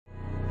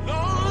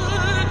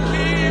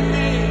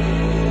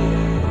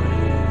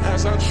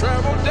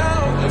travel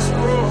down this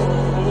road.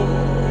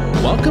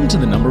 Welcome to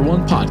the Number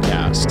One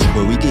Podcast,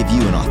 where we give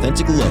you an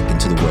authentic look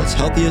into the world's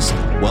healthiest,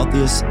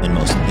 wealthiest, and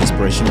most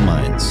inspirational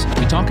minds.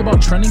 We talk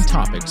about trending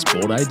topics,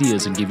 bold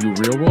ideas, and give you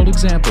real-world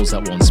examples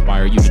that will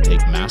inspire you to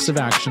take massive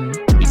action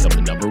and become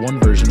the number one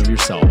version of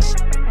yourself.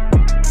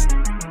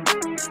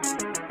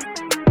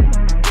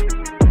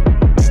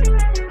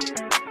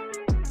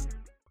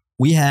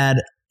 We had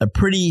a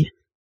pretty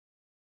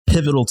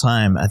pivotal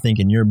time, I think,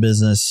 in your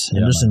business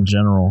and just in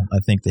general. I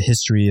think the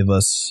history of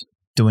us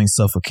doing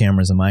stuff with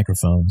cameras and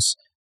microphones.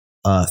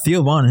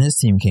 Theo Von and his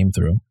team came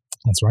through.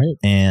 That's right.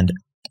 And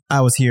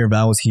I was here,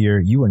 Val was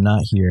here. You were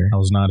not here. I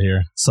was not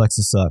here. Sucks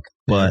to suck.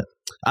 But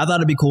I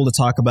thought it'd be cool to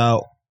talk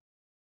about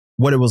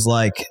what it was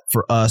like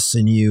for us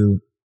and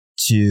you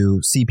to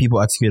see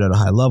people execute at a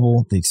high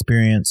level, the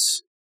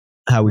experience,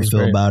 how we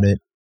feel about it,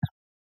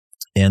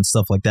 and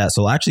stuff like that.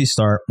 So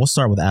we'll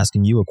start with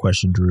asking you a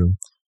question, Drew.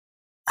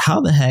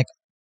 How the heck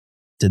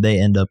did they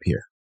end up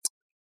here?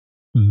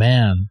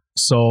 Man.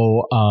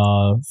 So,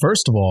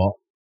 first of all,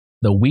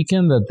 the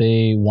weekend that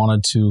they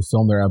wanted to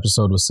film their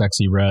episode with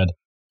Sexy Red,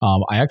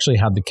 I actually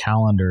had the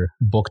calendar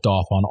booked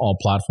off on all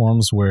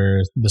platforms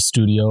where the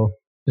studio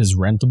is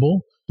rentable.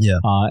 Yeah.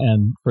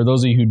 And for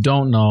those of you who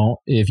don't know,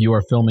 if you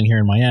are filming here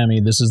in Miami,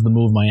 this is the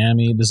Move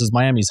Miami. This is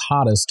Miami's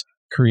hottest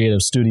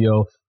creative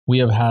studio. We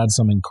have had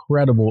some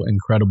incredible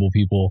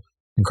people,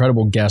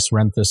 incredible guests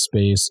rent this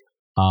space.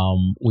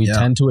 We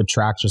tend to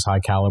attract just high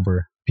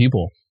caliber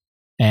people.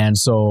 And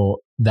so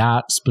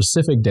that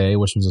specific day,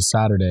 which was a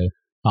Saturday,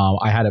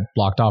 I had it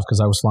blocked off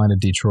because I was flying to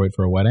Detroit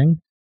for a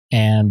wedding.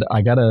 And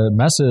I got a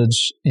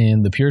message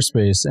in the Pure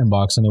Space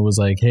inbox and it was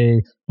like,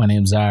 hey, my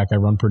name's Zach. I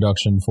run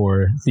production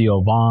for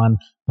Theo Von. And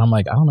I'm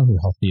like, I don't know who the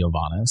hell Theo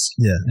Von is.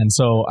 Yeah. And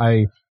so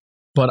I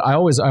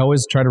always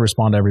try to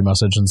respond to every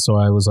message. And so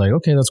I was like,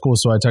 okay, that's cool.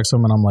 So I text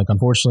him and I'm like,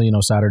 unfortunately,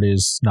 Saturday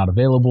is not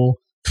available.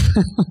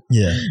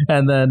 Yeah.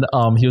 And then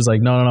he was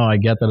like, no, I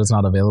get that it's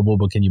not available,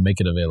 but can you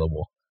make it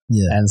available?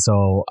 Yeah. And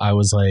so I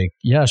was like,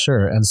 yeah,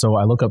 sure. And so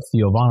I look up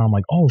Theo Von. I'm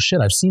like, oh shit,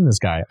 I've seen this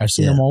guy. I've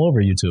seen him all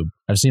over YouTube.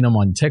 I've seen him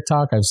on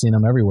TikTok. I've seen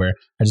him everywhere.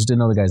 I just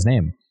didn't know the guy's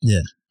name. Yeah.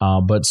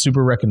 But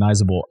super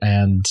recognizable.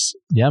 And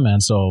yeah,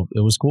 man. So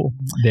it was cool.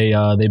 They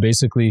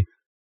basically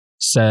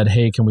said,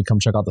 hey, can we come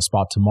check out the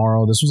spot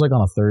tomorrow? This was like on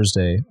a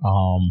Thursday.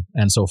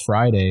 And so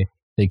Friday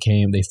they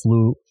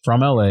flew from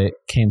LA,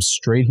 came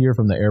straight here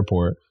from the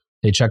airport.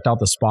 They checked out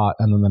the spot.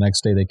 And then the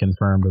next day they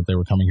confirmed that they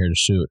were coming here to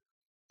shoot.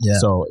 Yeah.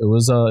 So it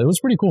was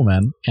pretty cool,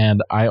 man.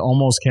 And I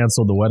almost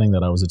canceled the wedding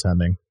that I was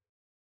attending.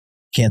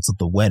 Canceled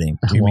the wedding?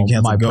 You mean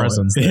cancel my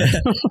presence? Yeah.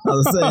 I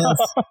was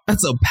saying,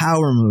 that's a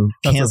power move.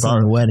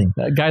 Canceling the wedding.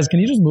 Guys, can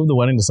you just move the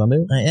wedding to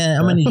Sunday? Yeah,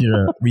 I'm gonna need you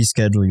to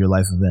reschedule your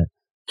life event.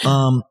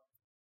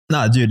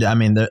 No, dude. I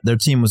mean, their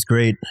team was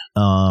great.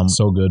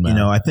 So good, man.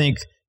 I think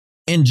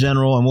in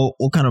general, and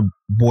we'll kind of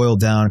boil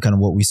down kind of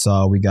what we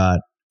saw. We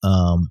got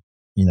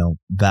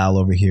Val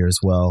over here as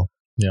well.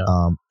 Yeah.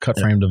 Cut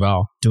frame to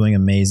Val. Doing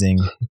amazing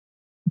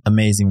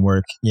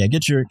work. Yeah,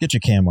 get your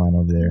cam on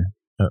over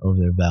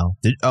there, Val.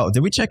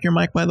 Did we check your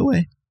mic, by the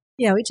way?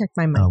 Yeah, we checked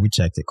my mic. Oh, we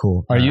checked it.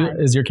 Cool.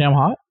 Is your cam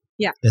hot?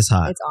 Yeah. It's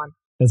hot. It's on.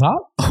 It's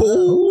hot?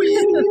 Oh, yeah.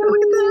 Look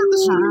at that. The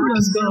streamer.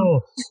 Let's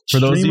go. For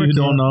those of you who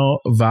don't know,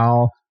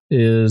 Val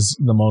is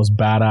the most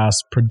badass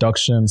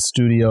production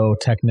studio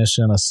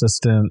technician,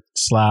 assistant /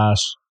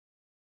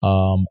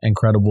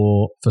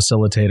 incredible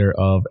facilitator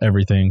of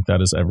everything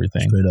that is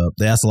everything. Straight up.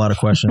 They asked a lot of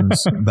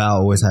questions. Val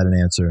always had an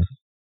answer.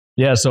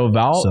 Yeah, so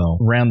Val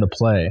ran the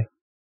play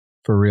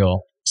for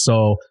real.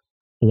 So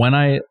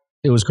it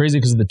was crazy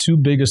because the two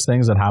biggest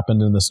things that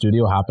happened in the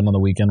studio happened on the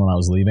weekend when I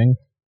was leaving.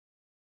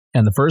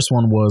 And the first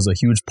one was a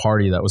huge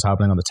party that was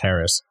happening on the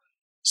terrace.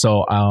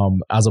 So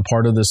as a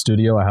part of the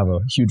studio, I have a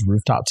huge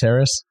rooftop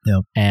terrace.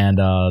 Yep. And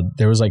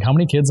there was how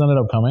many kids ended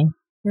up coming?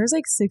 There's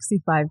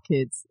 65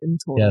 kids in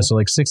total. Yeah, so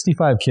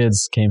 65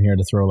 kids came here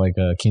to throw a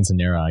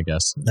quinceañera, I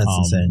guess. That's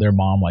insane. Their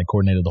mom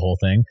coordinated the whole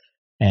thing.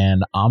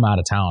 And I'm out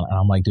of town. And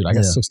I'm like, dude, I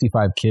got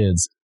 65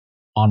 kids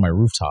on my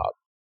rooftop.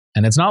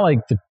 And it's not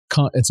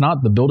it's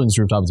not the building's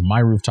rooftop, it's my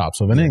rooftop.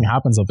 So if anything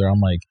happens up there, I'm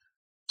like,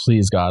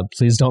 please, God,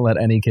 please don't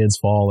let any kids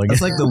fall.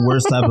 It's like the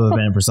worst type of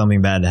event for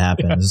something bad to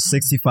happen. There's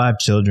 65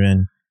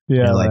 children.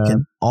 Yeah.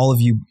 Can all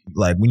of you,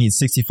 we need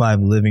 65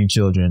 living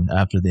children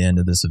after the end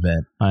of this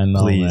event. I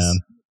know, please. Man.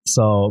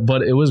 So,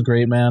 but it was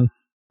great, man.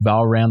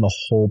 Val ran the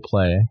whole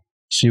play.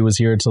 She was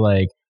here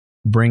to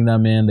bring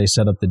them in. They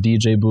set up the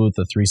DJ booth,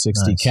 the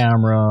 360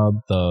 camera,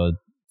 the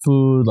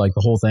food, the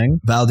whole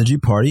thing. Val, did you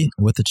party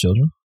with the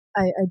children?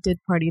 I did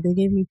party. They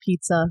gave me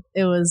pizza.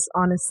 It was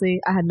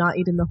honestly, I had not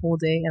eaten the whole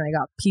day and I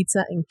got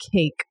pizza and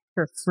cake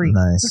for free.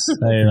 Nice.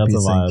 Hey, that's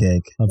pizza a vibe. And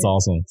cake. That's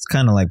awesome. It's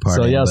kind of like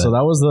partying. So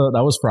that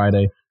was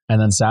Friday.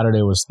 And then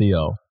Saturday was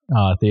Theo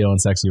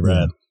and Sexy Red.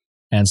 Yeah.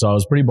 And so I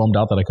was pretty bummed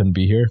out that I couldn't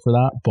be here for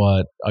that.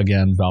 But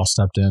again, Val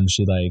stepped in.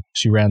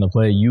 She ran the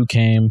play. You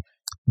came.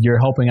 You're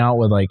helping out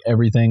with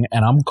everything.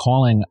 And I'm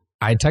calling.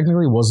 I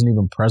technically wasn't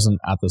even present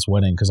at this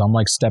wedding because I'm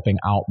stepping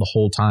out the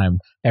whole time.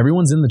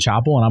 Everyone's in the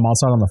chapel and I'm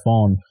outside on the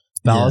phone.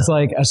 Val's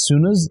like, as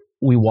soon as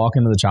we walk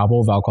into the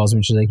chapel, Val calls me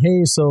and she's like,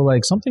 hey, so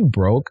like something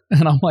broke.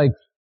 And I'm like,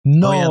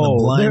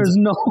 no, there's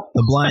no.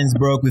 The blinds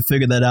broke. We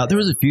figured that out. There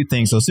was a few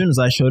things. So as soon as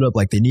I showed up,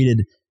 like they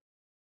needed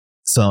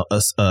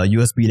USB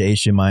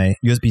to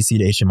USB-C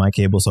to HDMI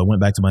cable. So I went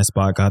back to my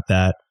spot, got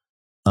that,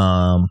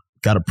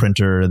 got a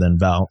printer. Then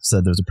Val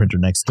said there's a printer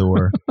next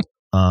door.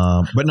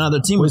 But no,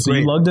 the team was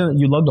great. You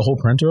lugged a whole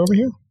printer over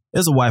here? It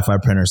was a Wi-Fi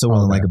printer, so it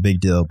wasn't like a big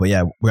deal. But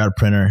yeah, we got a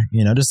printer,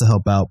 just to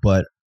help out.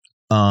 But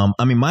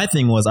I mean, my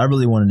thing was I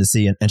really wanted to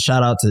see, and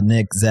shout out to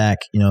Nick, Zach,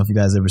 if you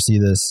guys ever see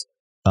this,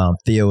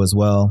 Theo as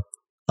well.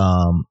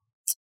 I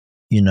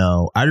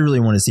really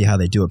want to see how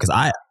they do it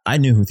because I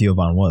knew who Theo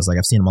Von was. Like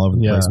I've seen him all over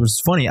the place, which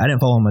is funny. I didn't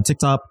follow him on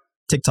TikTok.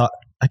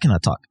 I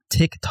cannot talk.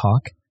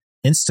 TikTok,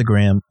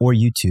 Instagram, or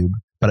YouTube,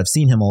 but I've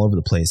seen him all over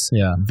the place.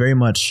 Yeah, very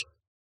much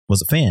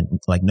was a fan.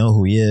 Like know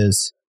who he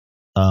is.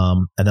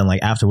 And then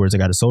like afterwards, I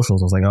got his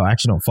socials. I was like, oh, I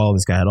actually don't follow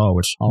this guy at all.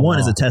 Which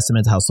is a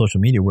testament to how social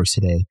media works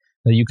today.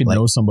 That you could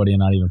know somebody and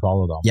not even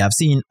follow them. Yeah, I've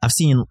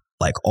seen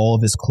like all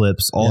of his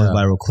clips, all his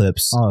viral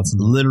clips.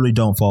 Literally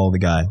don't follow the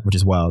guy, which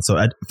is wild. So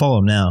I follow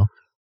him now.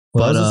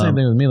 Well, that was the same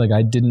thing with me. Like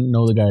I didn't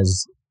know the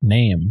guy's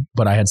name,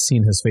 but I had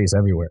seen his face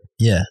everywhere.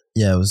 Yeah,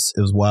 it was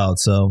wild.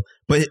 So,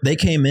 but they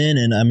came in,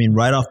 and I mean,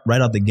 right off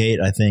the gate,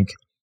 I think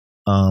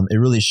it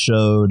really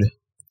showed.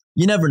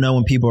 You never know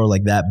when people are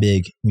like that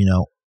big,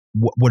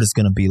 what it's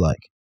going to be like.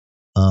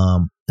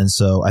 And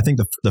so I think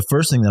the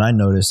first thing that I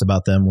noticed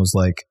about them was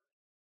like,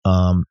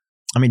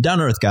 I mean, down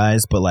to earth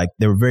guys, but like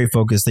they were very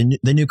focused.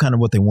 They knew kind of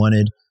what they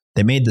wanted.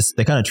 They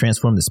kind of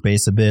transformed the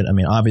space a bit. I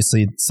mean,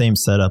 obviously same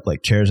setup,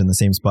 like chairs in the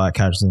same spot,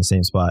 couches in the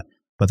same spot,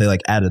 but they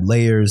like added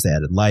layers, they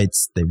added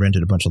lights, they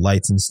rented a bunch of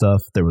lights and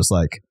stuff. There was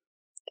like,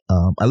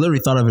 I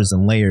literally thought of it as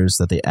in layers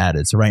that they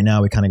added. So right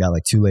now we kind of got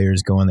like 2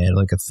 layers going. They had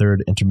like a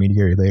third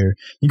intermediary layer.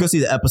 You go see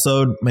the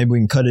episode. Maybe we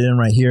can cut it in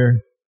right here.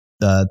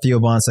 Theo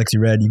Von, Sexy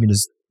Red. You can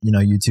just,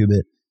 YouTube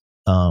it.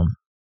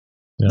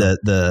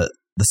 The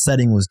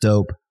setting was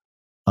dope.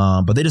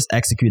 But they just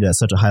executed at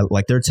such a high,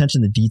 like their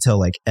attention to detail,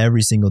 like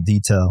every single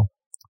detail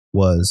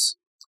was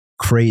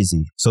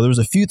crazy. So there was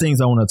a few things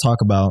I want to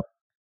talk about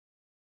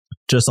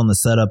just on the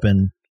setup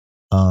and,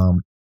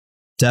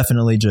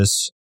 definitely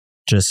just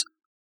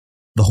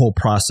the whole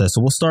process.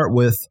 So we'll start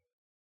with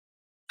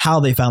how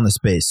they found the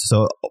space.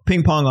 So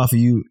ping pong off of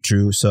you,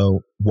 Drew.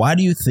 So why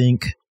do you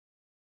think,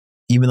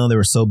 even though they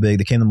were so big,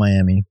 they came to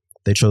Miami,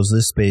 they chose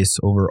this space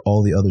over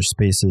all the other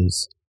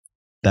spaces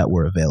that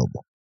were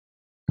available?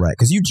 Right,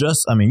 because you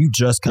just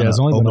kind of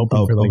opened up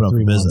for like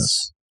 3 business.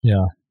 Months.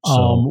 Yeah.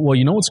 So, well,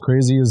 what's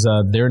crazy is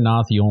that they're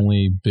not the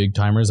only big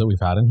timers that we've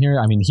had in here.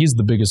 I mean, he's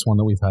the biggest one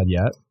that we've had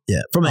yet.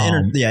 Yeah, from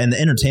in the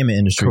entertainment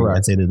industry, correct.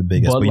 I'd say they're the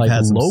biggest. But like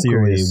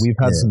locally, we've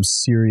had some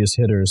serious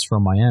hitters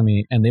from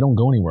Miami, and they don't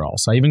go anywhere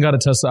else. I even got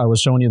I was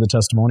showing you the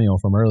testimonial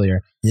from earlier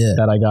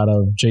that I got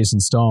of Jason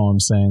Stone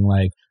saying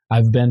like,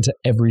 I've been to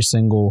every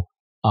single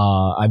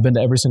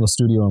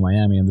studio in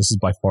Miami, and this is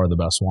by far the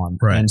best one.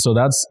 Right. And so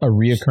that's a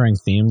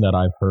reoccurring theme that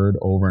I've heard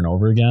over and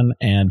over again.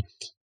 And,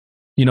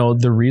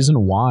 the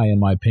reason why, in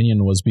my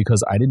opinion, was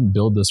because I didn't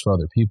build this for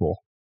other people.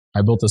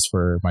 I built this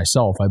for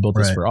myself. I built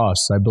this for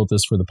us. I built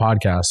this for the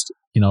podcast.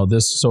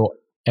 So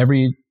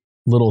every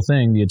little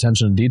thing, the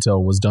attention to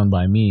detail was done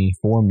by me,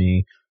 for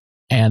me.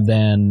 And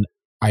then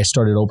I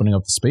started opening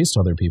up the space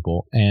to other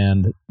people,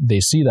 and they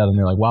see that and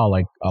they're like, wow,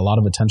 like a lot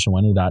of attention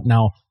went into that.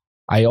 Now,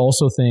 I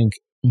also think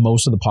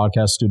most of the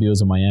podcast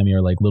studios in Miami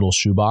are like little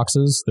shoe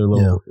boxes. They're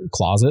little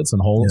closets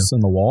and holes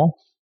in the wall.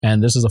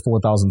 And this is a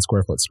 4,000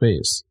 square foot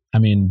space. I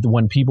mean,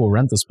 when people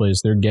rent this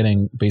place, they're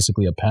getting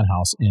basically a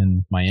penthouse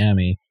in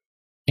Miami,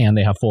 and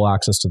they have full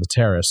access to the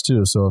terrace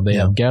too. So if they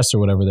have guests or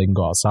whatever, they can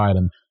go outside.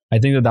 And I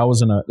think that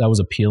was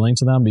appealing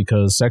to them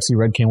because Sexy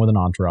Red came with an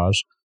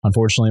entourage.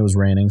 Unfortunately, it was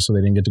raining, so they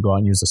didn't get to go out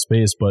and use the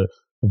space. But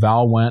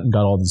Val went and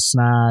got all the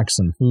snacks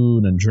and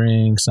food and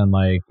drinks, and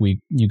like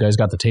you guys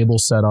got the table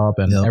set up,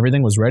 and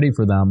everything was ready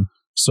for them,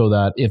 so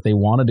that if they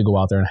wanted to go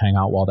out there and hang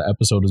out while the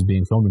episode was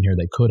being filmed in here,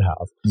 they could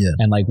have. Yeah.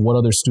 And like, what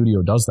other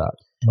studio does that?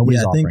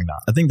 Nobody's offering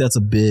that. I think that's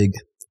a big.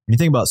 When you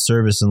think about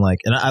service and like,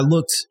 and I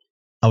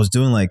was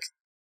doing like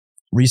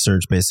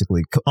research,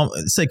 basically,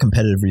 say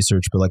competitive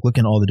research, but like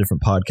looking at all the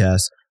different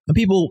podcasts. And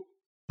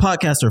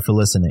podcasts are for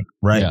listening,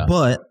 right? Yeah.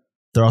 But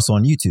they're also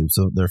on YouTube,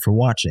 so they're for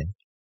watching.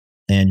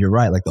 And you're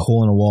right, like the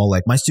hole in the wall,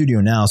 like my studio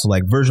now. So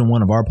like version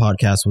 1 of our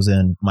podcast was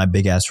in my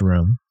big ass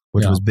room,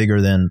 which was bigger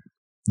than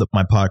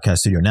my podcast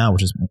studio now,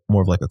 which is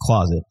more of like a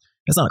closet.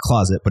 It's not a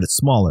closet, but it's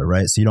smaller,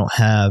 right? So you don't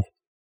have,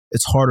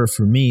 it's harder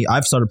for me.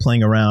 I've started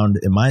playing around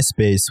in my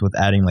space with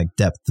adding like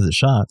depth to the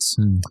shots,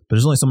 but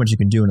there's only so much you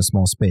can do in a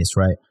small space,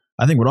 right?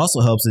 I think what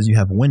also helps is you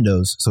have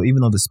windows. So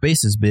even though the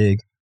space is big,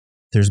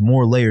 there's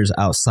more layers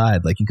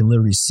outside. Like you can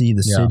literally see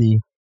the city,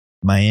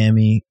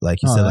 Miami, like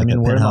you said, like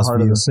a penthouse we're in the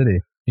heart of the city.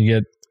 You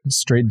get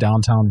straight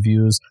downtown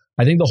views.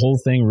 I think the whole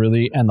thing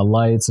really, and the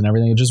lights and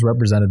everything, it just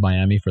represented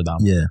Miami for them.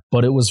 Yeah.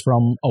 But it was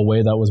from a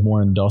way that was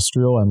more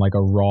industrial and like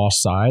a raw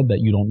side that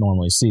you don't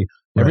normally see.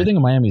 Right. Everything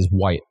in Miami is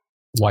white.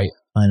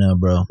 I know,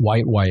 bro.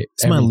 White.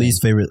 It's my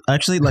least favorite.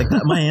 Actually, like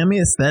that Miami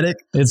aesthetic.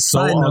 It's so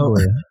Side note,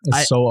 ugly.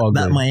 It's so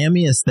ugly. That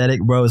Miami aesthetic,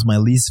 bro, is my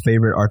least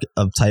favorite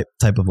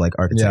type of like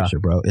architecture,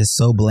 bro. It's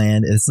so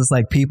bland. It's just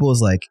like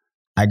people's like,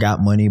 I got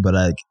money, but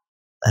I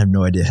have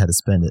no idea how to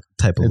spend it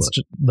type of it's look.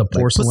 just the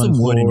porcelain put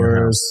some wood in your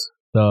floors,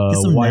 Get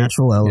the some white.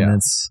 natural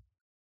elements,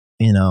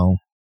 you know.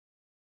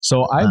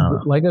 So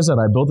like I said,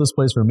 I built this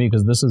place for me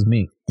because this is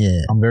me. Yeah.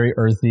 I'm very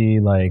earthy.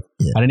 Like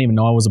Yeah. I didn't even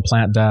know I was a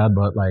plant dad,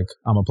 but like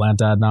I'm a plant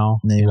dad now.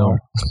 There you are.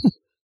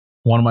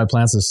 One of my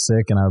plants is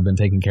sick and I've been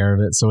taking care of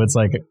it. So it's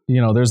like,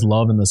 there's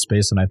love in the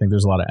space and I think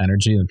there's a lot of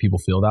energy and people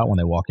feel that when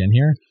they walk in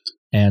here.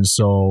 And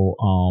so,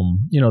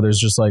 there's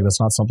just like,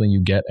 that's not something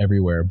you get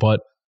everywhere.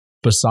 But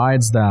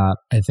besides that,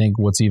 I think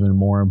what's even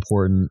more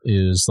important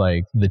is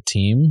like the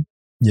team.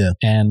 Yeah.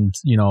 And,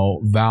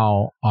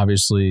 Val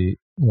obviously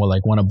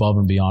went above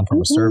and beyond from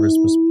a service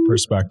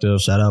perspective.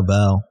 Shout out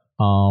Val.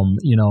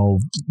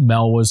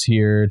 Mel was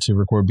here to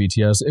record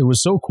BTS. It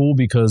was so cool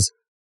because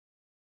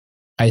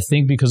I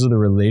think because of the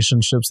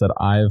relationships that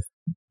I've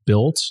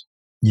built,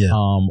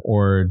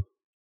 or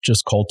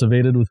just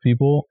cultivated with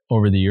people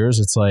over the years,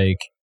 it's like,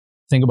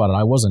 think about it.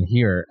 I wasn't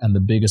here and the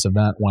biggest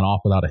event went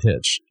off without a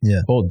hitch.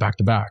 Yeah. Both back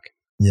to back.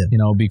 Yeah.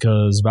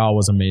 Because Val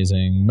was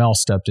amazing. Mel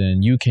stepped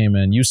in. You came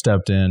in. You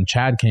stepped in.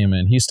 Chad came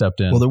in. He stepped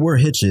in. Well, there were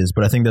hitches,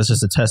 but I think that's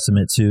just a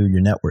testament to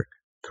your network.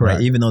 Correct.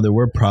 Right? Even though there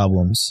were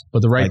problems.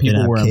 But the right like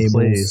people were in cables,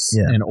 place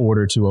in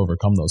order to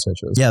overcome those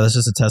hitches. Yeah, that's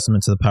just a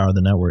testament to the power of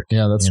the network.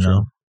 Yeah, that's true.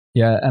 know?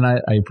 Yeah, and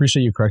I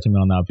appreciate you correcting me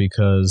on that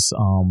because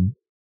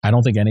I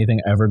don't think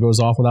anything ever goes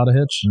off without a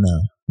hitch.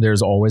 No.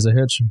 There's always a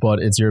hitch, but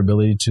it's your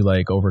ability to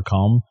like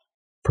overcome,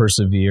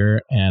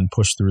 persevere, and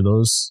push through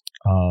those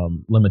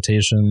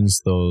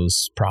limitations,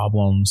 those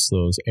problems,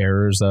 those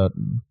errors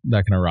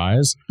that can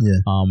arise.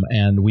 Yeah.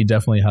 And we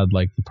definitely had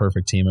like the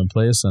perfect team in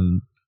place.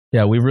 And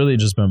yeah, we've really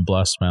just been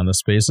blessed, man. The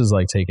space is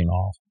like taking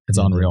off. It's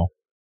unreal.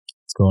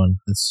 It's going.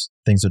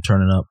 Things are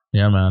turning up.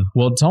 Yeah, man.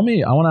 Well, tell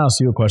me, I want to ask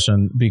you a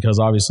question because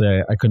obviously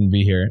I couldn't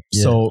be here.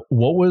 Yeah. So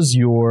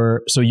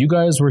so you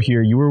guys were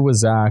here, you were with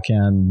Zach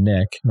and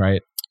Nick,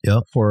 right?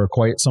 Yep. For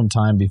quite some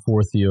time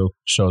before Theo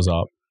shows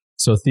up.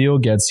 So Theo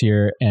gets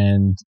here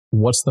and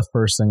what's the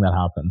first thing that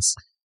happens?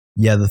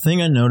 Yeah, the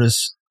thing I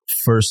noticed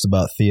first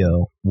about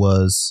Theo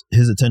was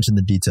his attention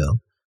to detail.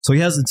 So he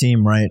has the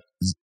team, right?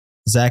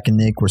 Zach and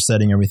Nick were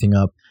setting everything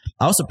up.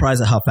 I was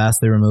surprised at how fast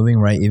they were moving,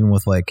 right? Even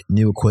with like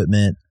new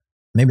equipment,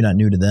 maybe not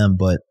new to them,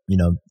 but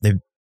they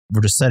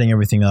were just setting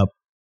everything up,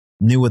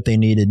 knew what they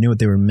needed, knew what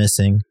they were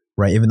missing,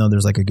 right? Even though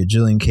there's like a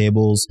gajillion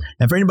cables.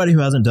 And for anybody who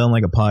hasn't done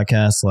like a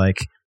podcast, like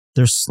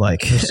there's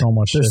so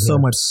much, so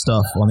much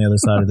stuff on the other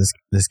side of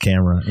this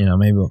camera.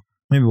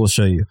 Maybe we'll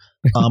show you.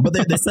 But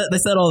they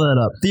set all that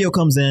up. Theo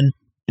comes in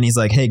and he's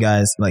like, "Hey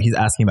guys," like he's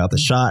asking about the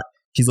shot.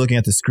 He's looking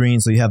at the screen,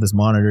 so you have this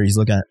monitor. He's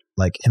looking at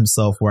like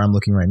himself where I'm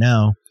looking right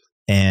now,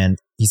 and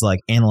he's like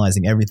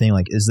analyzing everything.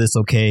 Like, is this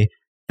okay?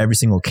 Every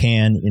single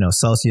can.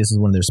 Celsius is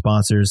one of their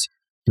sponsors.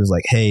 He was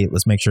like, "Hey,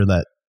 let's make sure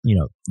that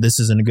this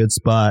is in a good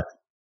spot.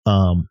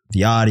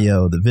 The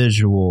audio, the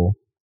visual."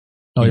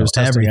 Oh, he was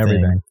testing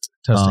everything.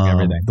 Testing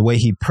everything. The way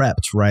he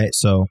prepped, right?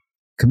 So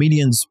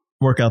comedians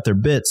work out their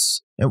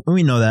bits. And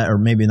we know that, or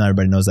maybe not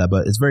everybody knows that,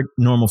 but it's very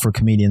normal for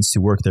comedians to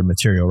work their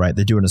material, right?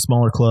 They do it in the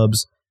smaller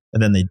clubs,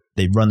 and then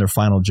they run their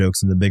final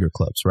jokes in the bigger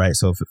clubs, right?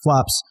 So if it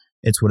flops,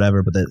 it's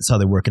whatever, but that's how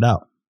they work it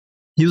out.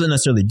 He wasn't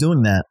necessarily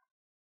doing that,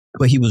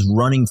 but he was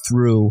running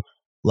through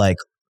like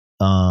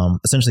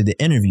essentially the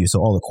interview. So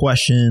all the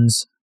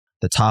questions,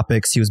 the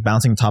topics, he was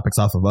bouncing topics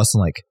off of us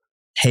and like,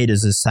 "Hey,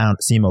 does this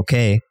seem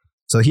okay?"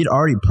 So he'd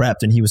already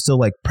prepped and he was still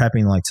like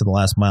prepping like to the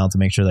last mile to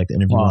make sure like the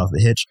interview went off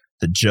the hitch.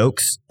 The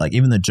jokes, like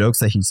even the jokes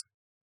that he's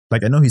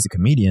like, I know he's a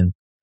comedian,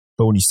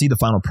 but when you see the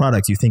final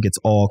product, you think it's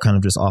all kind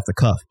of just off the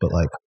cuff, but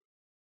like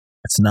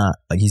it's not.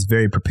 Like he's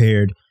very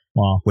prepared,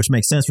 which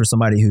makes sense for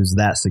somebody who's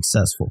that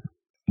successful.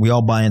 We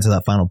all buy into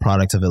that final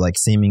product of it like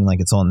seeming like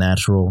it's all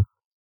natural,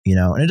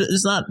 and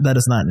it's not that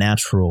it's not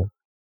natural,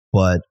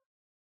 but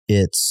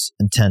it's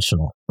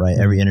intentional, right?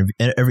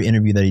 Mm-hmm. Every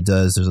interview that he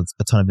does, there's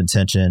a ton of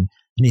intention,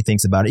 and he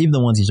thinks about it. Even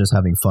the ones he's just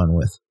having fun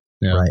with,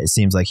 right? It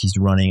seems like he's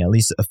running at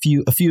least a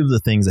few of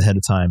the things ahead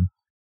of time,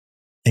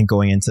 and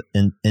going into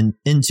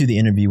the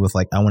interview with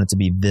like, I want it to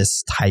be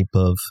this type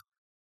of,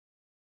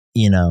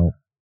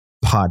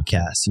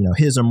 podcast.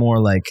 His are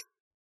more like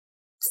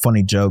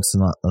funny jokes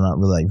and not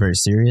really like very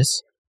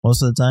serious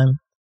most of the time.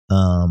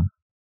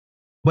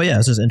 But yeah,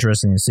 it's just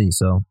interesting to see.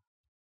 So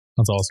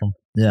that's awesome.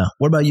 Yeah.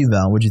 What about you,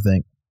 Val? What'd you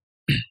think?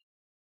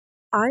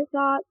 I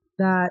thought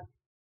that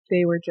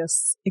they were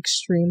just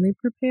extremely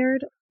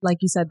prepared. Like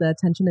you said, the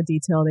attention to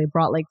detail, they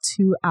brought like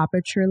 2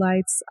 aperture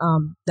lights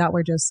that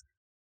were just,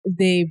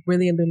 they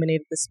really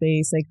illuminated the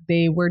space. Like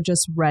they were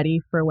just ready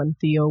for when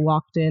Theo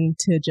walked in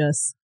to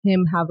just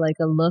him have like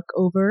a look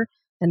over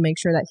and make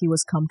sure that he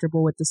was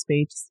comfortable with the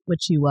space,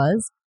 which he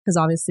was. Because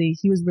obviously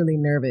he was really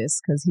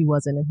nervous because he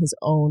wasn't in his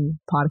own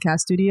podcast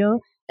studio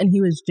and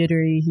he was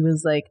jittery. He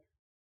was like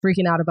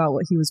freaking out about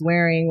what he was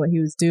wearing, what he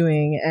was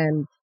doing.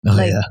 And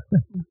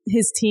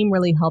His team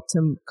really helped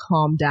him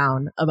calm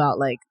down about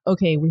like,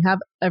 okay, we have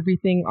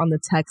everything on the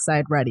tech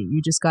side ready.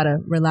 You just got to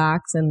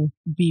relax and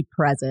be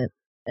present.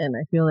 And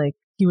I feel like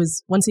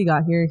once he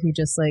got here, he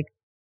just like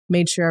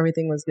made sure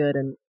everything was good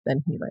and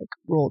then he like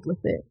rolled with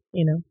it,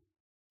 you know?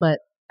 But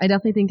I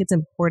definitely think it's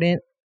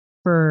important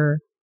for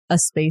a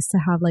space to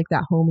have like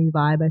that homey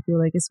vibe. I feel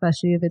like,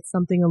 especially if it's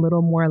something a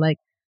little more like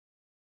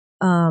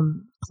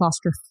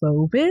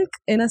claustrophobic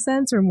in a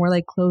sense, or more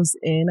like closed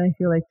in. I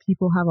feel like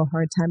people have a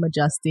hard time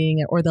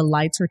adjusting, or the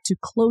lights are too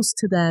close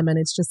to them and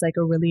it's just like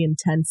a really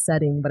intense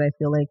setting. But I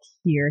feel like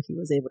here he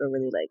was able to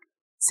really like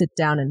sit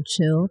down and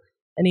chill.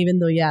 And even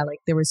though, yeah, like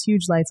there was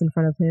huge lights in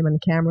front of him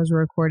and cameras were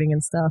recording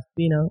and stuff,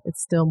 you know,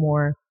 it's still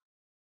more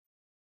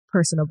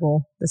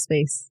personable, the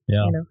space.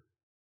 Yeah. You know?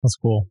 That's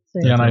cool.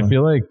 So, yeah, and I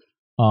feel like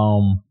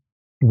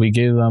we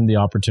gave them the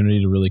opportunity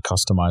to really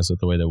customize it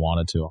the way they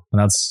wanted to.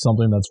 And that's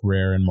something that's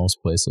rare in most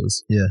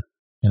places. Yeah.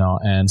 You know,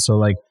 and so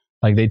like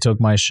they took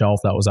my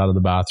shelf that was out of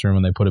the bathroom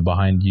and they put it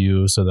behind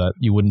you so that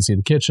you wouldn't see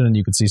the kitchen and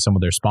you could see some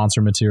of their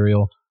sponsor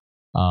material.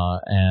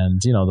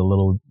 And, you know,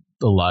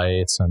 the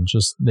lights, and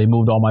just they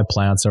moved all my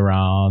plants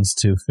around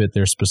to fit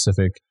their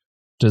specific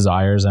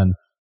desires. And,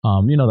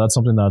 you know, that's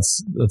something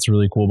that's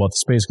really cool about the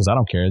space, because I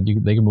don't care.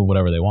 They can move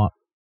whatever they want.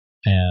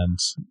 And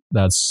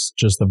that's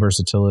just the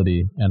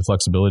versatility and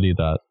flexibility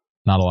that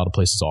not a lot of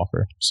places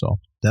offer. So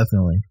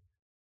definitely.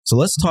 So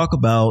let's talk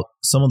about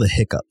some of the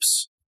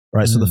hiccups,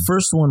 right? So the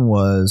first one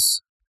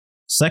was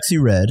Sexy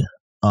Red,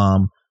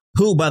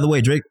 who, by the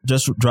way, Drake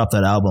just dropped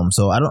that album.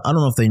 So I don't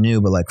know if they knew,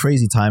 but like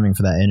crazy timing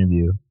for that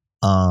interview.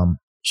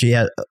 She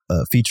had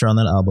a feature on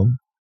that album,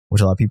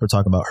 which a lot of people are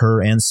talking about.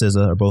 Her and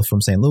SZA are both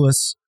from St.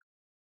 Louis,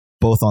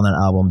 both on that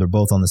album. They're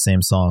both on the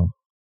same song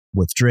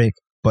with Drake,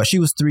 but she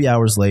was 3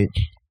 hours late.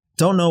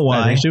 Don't know why.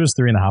 I think she was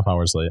 3.5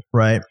 hours late.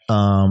 Right.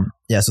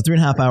 Yeah. So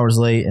 3.5 hours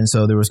late. And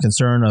so there was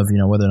concern of, you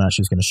know, whether or not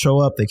she was going to show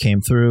up. They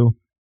came through.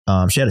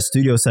 She had a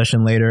studio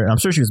session later. And I'm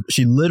sure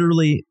she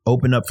literally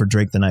opened up for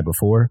Drake the night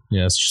before.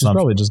 Yes. She's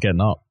probably just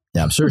getting up.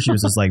 Yeah. I'm sure she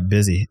was just like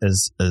busy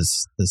as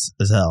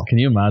hell. Can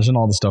you imagine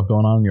all the stuff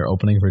going on? You're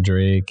opening for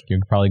Drake. You're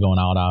probably going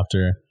out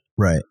after.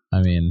 Right.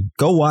 I mean,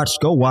 go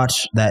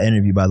watch that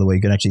interview, by the way.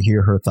 You can actually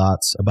hear her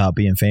thoughts about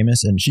being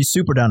famous. And she's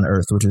super down to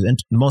earth, which was the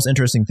most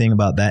interesting thing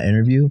about that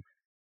interview.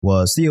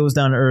 Was Theo was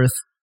down to earth.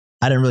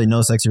 I didn't really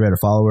know Sexy Red or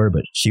follow her,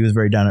 but she was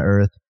very down to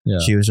earth. Yeah.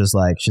 She was just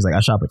like, she's like, I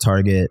shop at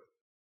Target.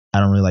 I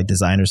don't really like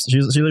designers. She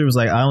literally was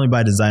like, I only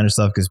buy designer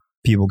stuff because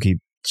people keep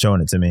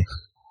showing it to me.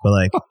 But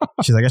like,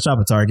 she's like, I shop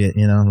at Target,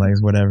 you know, like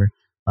whatever.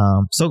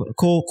 So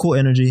cool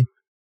energy.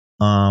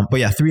 But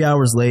yeah, 3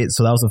 hours late.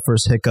 So that was the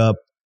first hiccup,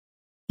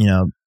 you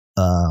know,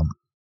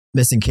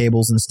 missing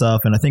cables and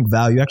stuff. And I think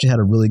Val, you actually had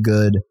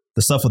the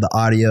stuff with the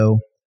audio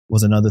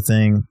was another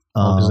thing.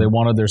 Because they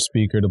wanted their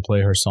speaker to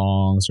play her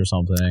songs or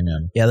something.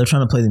 And yeah, they're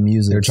trying to play the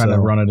music. They're trying to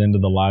run it into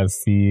the live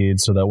feed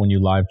so that when you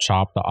live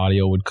chop, the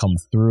audio would come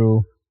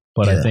through.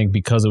 But I think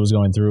because it was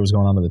going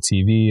onto the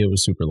TV, it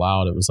was super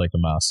loud. It was like a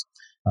mess.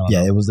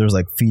 Yeah, there was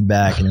like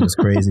feedback and it was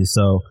crazy.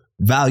 So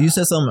Val, you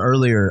said something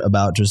earlier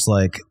about just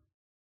like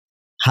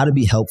how to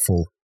be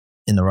helpful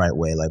in the right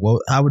way. Like,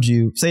 how would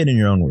you say it in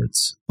your own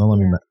words? Don't let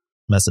me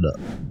mess it up.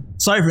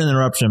 Sorry for the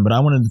interruption, but I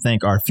wanted to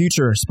thank our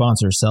future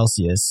sponsor,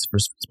 Celsius, for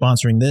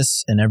sponsoring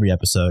this and every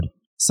episode.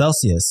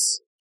 Celsius,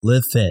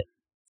 live fit.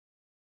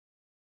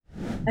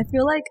 I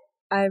feel like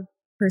I've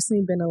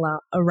personally been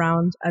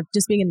around,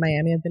 just being in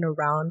Miami, I've been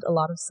around a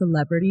lot of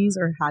celebrities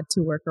or had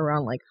to work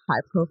around like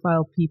high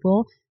profile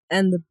people.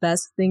 And the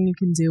best thing you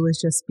can do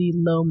is just be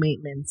low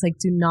maintenance. Like,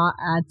 do not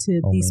add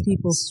to these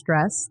people's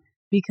stress,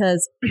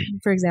 because,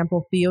 for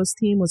example, Theo's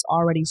team was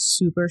already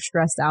super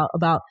stressed out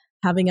about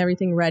having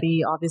everything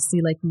ready,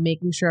 obviously, like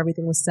making sure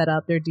everything was set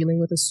up. They're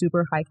dealing with a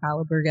super high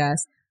caliber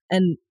guest,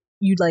 and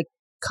you'd like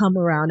come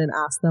around and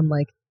ask them,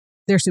 like,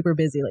 they're super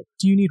busy. Like,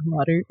 do you need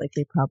water? Like,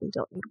 they probably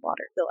don't need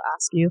water. They'll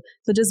ask you.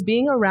 So just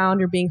being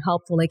around or being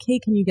helpful, like, hey,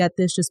 can you get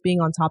this? Just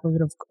being on top of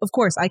it. Of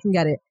course, I can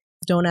get it.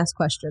 Don't ask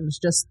questions.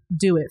 Just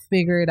do it.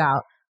 Figure it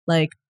out.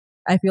 Like,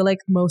 I feel like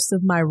most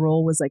of my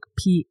role was like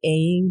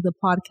PAing the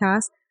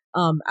podcast.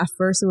 At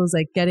first it was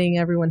like getting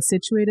everyone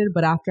situated,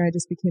 but after I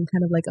just became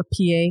kind of like a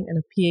PA, and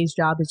a PA's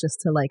job is just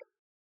to like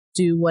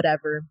do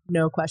whatever,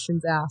 no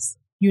questions asked.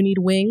 You need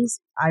wings?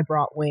 I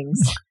brought wings.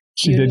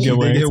 She did get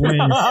wings. You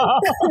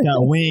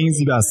got wings,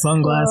 you got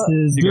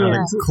sunglasses, you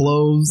got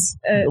clothes.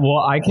 Well,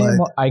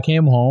 I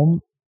came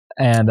home,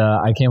 and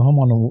I came home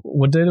on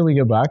what day did we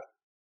get back?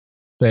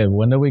 Babe,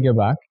 when did we get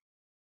back?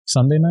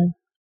 Sunday night?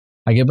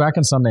 I get back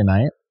on Sunday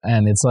night,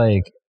 and it's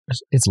like,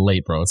 it's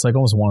late, bro. It's like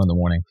almost 1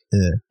 a.m.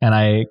 Yeah. And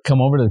I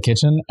come over to the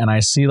kitchen and I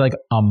see like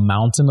a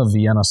mountain of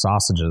Vienna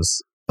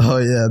sausages. Oh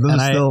yeah.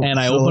 And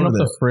I open up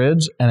the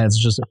fridge and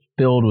it's just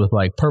filled with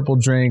like purple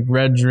drink,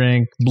 red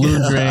drink, blue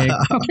drink,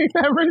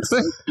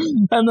 everything.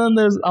 And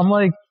then I'm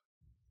like,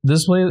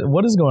 this place,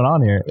 what is going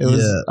on here? It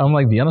was, Yeah. I'm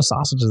like, Vienna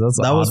sausages,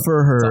 That was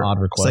for her an odd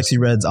request. Sexy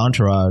Red's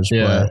entourage,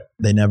 Yeah. but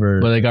they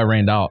never, But they got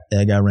rained out.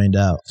 they got rained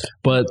out.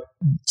 But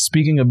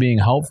speaking of being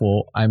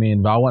helpful, I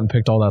mean, Val went and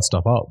picked all that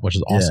stuff up, which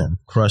is awesome.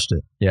 Yeah, crushed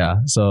it. Yeah.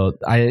 So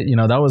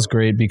that was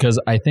great because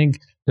I think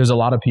there's a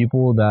lot of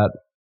people that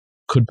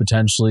could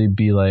potentially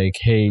be like,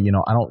 hey,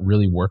 I don't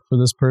really work for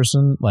this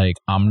person. Like,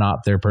 I'm not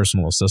their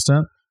personal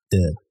assistant.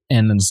 Yeah.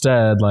 And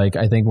instead, like,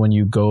 I think when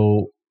you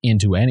go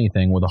into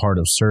anything with a heart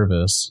of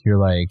service, you're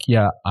like,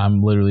 yeah,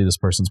 I'm literally this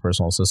person's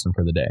personal assistant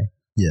for the day.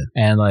 Yeah.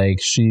 And like,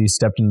 she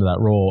stepped into that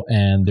role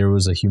and there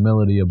was a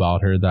humility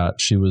about her that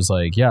she was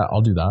like, yeah,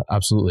 I'll do that.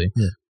 Absolutely.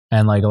 Yeah.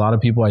 And like a lot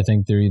of people, I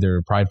think they're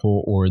either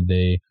prideful or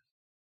they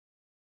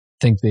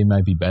think they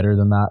might be better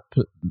than that,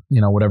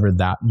 whatever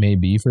that may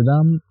be for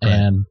them. Right.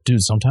 And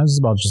dude, sometimes it's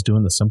about just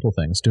doing the simple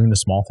things, doing the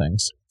small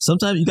things.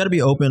 Sometimes you got to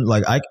be open.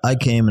 Like I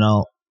came and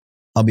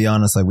I'll be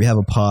honest, like we have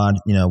a pod,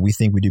 we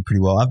think we do pretty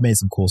well. I've made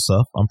some cool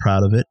stuff. I'm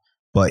proud of it.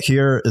 But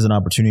here is an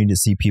opportunity to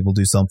see people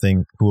do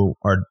something who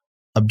are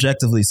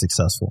objectively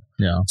successful.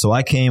 Yeah. So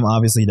I came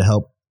obviously to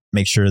help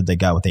make sure they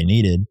got what they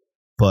needed,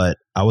 but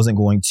I wasn't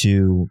going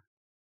to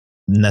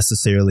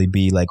necessarily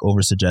be like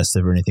over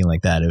suggestive or anything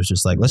like that. It was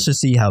just like, let's just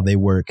see how they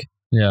work.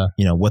 Yeah.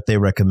 What they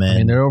recommend. I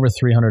mean, they're over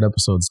 300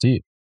 episodes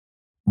deep.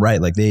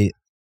 Right. Like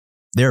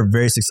they're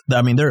very successful.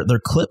 I mean, their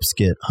clips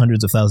get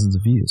hundreds of thousands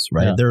of views,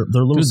 right? Yeah. They're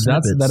little Dude,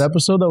 snippets. that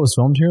episode that was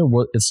filmed here,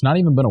 it's not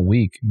even been a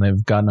week and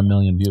they've gotten 1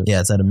 million views.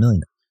 Yeah, it's at 1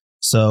 million.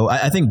 So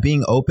I think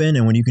being open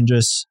and when you can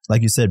just,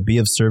 like you said, be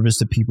of service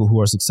to people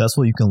who are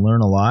successful, you can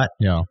learn a lot.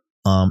 Yeah.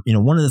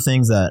 One of the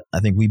things that I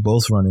think we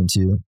both run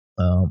into,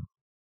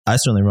 I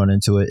certainly run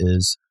into it,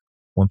 is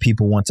when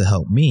people want to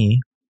help me,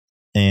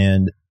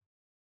 and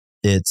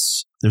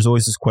there's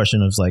always this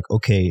question of like,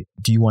 okay,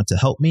 do you want to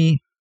help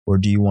me or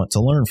do you want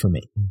to learn from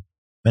me?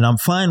 And I'm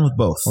fine with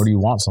both. Or do you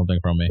want something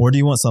from me? Or do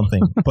you want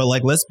something? But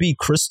like, let's be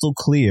crystal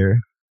clear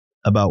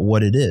about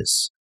what it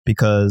is,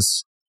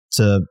 because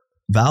to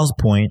Val's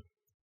point,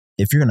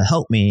 if you're going to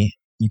help me,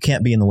 you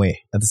can't be in the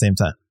way at the same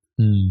time,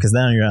 because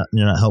then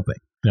you're not helping.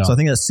 Yeah. So I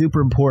think that's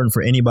super important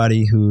for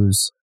anybody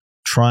who's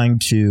trying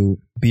to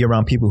be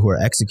around people who are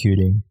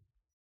executing,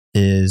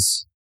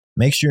 is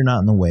make sure you're not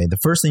in the way. The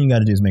first thing you got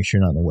to do is make sure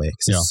you're not in the way.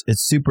 'Cause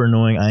it's super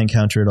annoying. I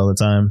encounter it all the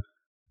time.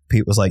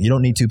 People's like, you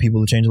don't need two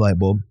people to change a light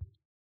bulb,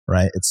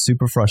 right? It's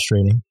super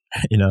frustrating.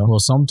 Well,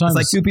 sometimes it's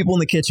like two people in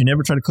the kitchen. You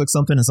never try to cook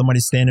something and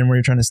somebody's standing where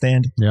you're trying to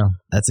stand. Yeah.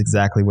 That's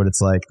exactly what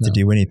it's like to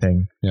do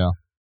anything. Yeah.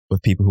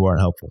 With people who aren't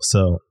helpful.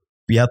 So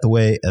be out the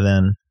way and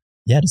then,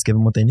 just give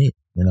them what they need,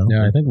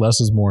 Yeah, I think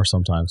less is more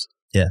sometimes.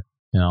 Yeah.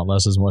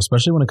 Less is more,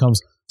 especially when it comes,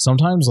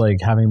 sometimes like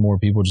having more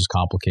people just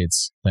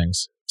complicates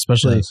things,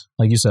 especially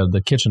like you said,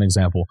 the kitchen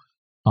example.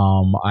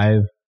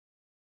 I've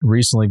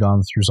recently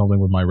gone through something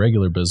with my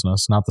regular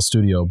business, not the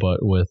studio, but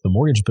with the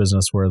mortgage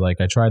business, where like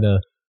I try to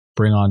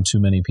bring on too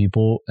many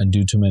people and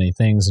do too many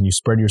things, and you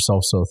spread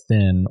yourself so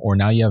thin, or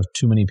now you have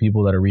too many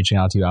people that are reaching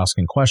out to you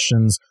asking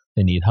questions.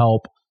 They need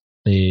help.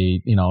 They,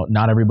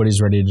 not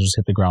everybody's ready to just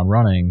hit the ground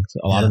running.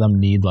 A lot of them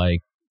need like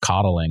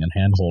coddling and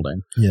hand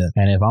holding. Yeah.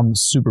 And if I'm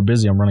super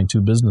busy, I'm running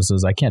two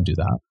businesses, I can't do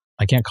that.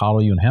 I can't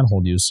coddle you and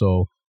handhold you.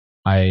 So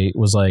I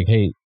was like,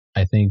 hey,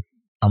 I think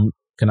I'm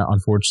going to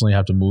unfortunately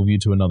have to move you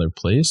to another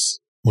place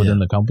within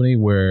the company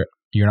where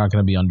you're not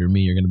going to be under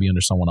me. You're going to be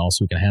under someone else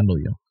who can handle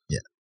you.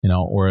 Yeah.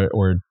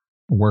 Or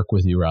work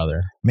with you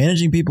rather.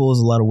 Managing people is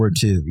a lot of work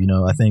too.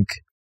 I think,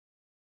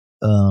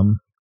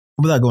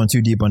 without going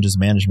too deep on just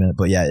management,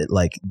 but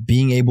like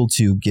being able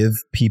to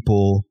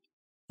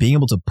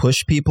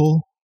push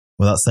people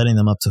without setting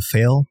them up to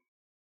fail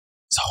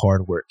is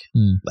hard work.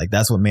 Like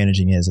that's what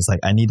managing is. It's like,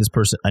 I need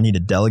to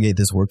delegate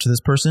this work to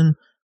this person,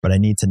 but I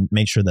need to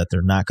make sure that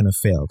they're not going to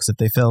fail. Because if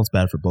they fail, it's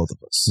bad for both of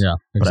us. Yeah.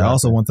 Exactly. But I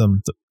also want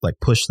them to like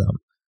push them.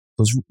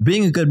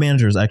 Being a good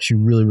manager is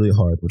actually really, really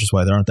hard, which is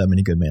why there aren't that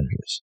many good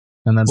managers.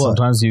 And then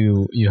sometimes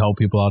you help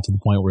people out to the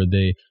point where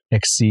they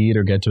exceed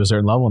or get to a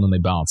certain level and then they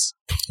bounce.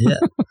 Yeah.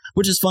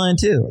 Which is fine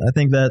too. I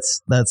think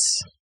that's the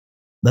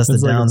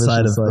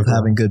downside of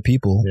having good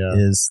people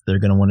is they're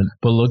going to want to.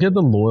 But look at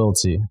the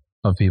loyalty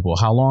of people.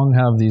 How long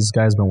have these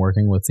guys been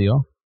working with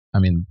Theo? I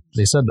mean,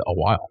 they said a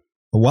while.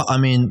 Well, I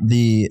mean,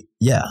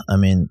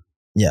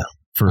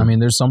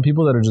 there's some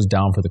people that are just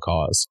down for the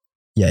cause.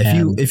 Yeah.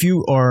 If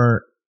you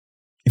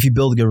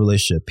build a good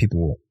relationship, people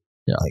will,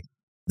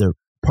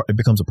 it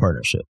becomes a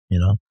partnership,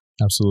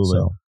 Absolutely.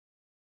 So,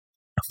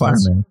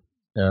 fireman.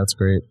 Yeah, that's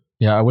great.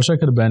 Yeah, I wish I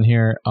could have been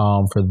here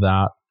for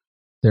that.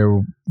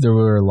 There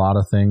were a lot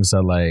of things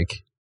that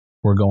like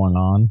were going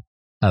on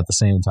at the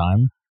same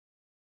time,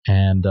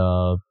 and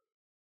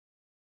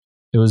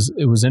it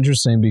was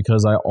interesting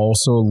because I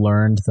also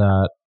learned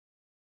that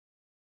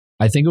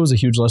I think it was a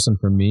huge lesson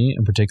for me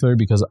in particular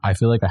because I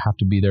feel like I have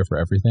to be there for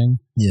everything.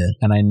 Yeah,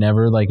 and I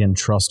never like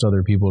entrust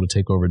other people to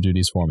take over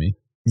duties for me.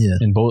 Yeah,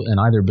 in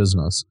either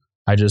business.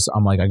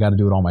 I'm like, I got to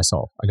do it all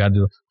myself. I got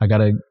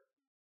to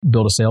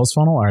build a sales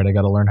funnel. All right, I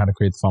got to learn how to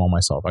create the funnel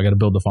myself. I got to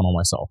build the funnel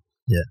myself.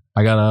 Yeah.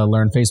 I got to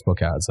learn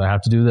Facebook ads. I have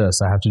to do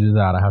this. I have to do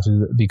that. I have to do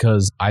that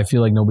because I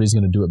feel like nobody's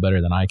going to do it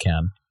better than I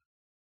can.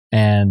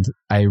 And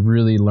I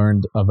really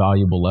learned a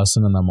valuable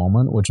lesson in that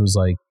moment, which was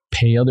like,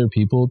 pay other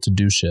people to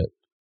do shit,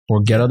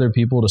 or get other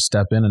people to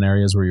step in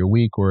areas where you're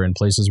weak or in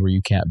places where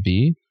you can't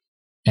be.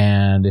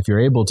 And if you're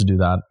able to do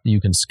that, you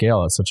can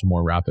scale at such a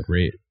more rapid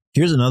rate.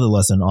 Here's another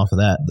lesson off of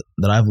that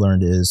I've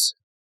learned is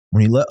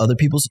when you let other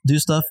people do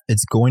stuff,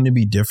 it's going to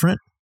be different,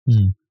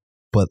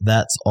 but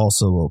that's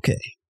also okay.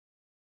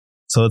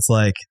 So it's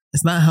like,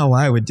 it's not how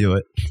I would do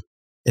it.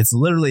 It's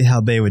literally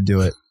how they would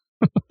do it.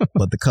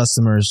 But the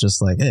customer is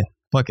just like, hey,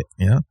 fuck it.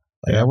 You know,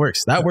 like that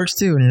works. That works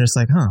too. And you're just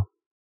like, huh,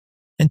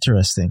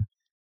 interesting.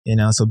 You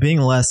know, so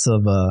being less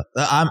of I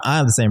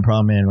have the same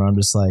problem, man, where I'm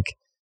just like,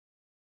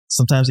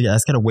 sometimes I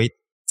just got to wait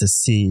to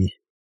see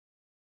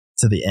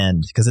to the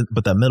end.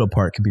 But that middle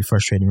part can be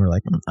frustrating. We're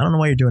like, I don't know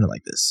why you're doing it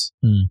like this,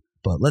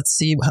 but let's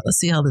see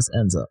how this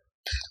ends up.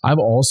 I've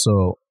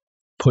also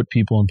put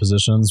people in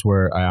positions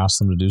where I asked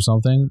them to do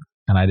something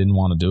and I didn't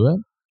want to do it.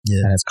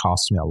 Yeah. And it's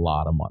cost me a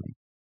lot of money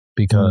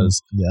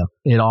because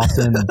it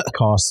often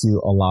costs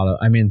you a lot of,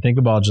 I mean, think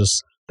about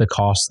just the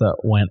costs that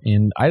went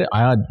in. I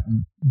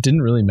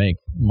didn't really make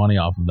money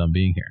off of them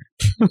being here.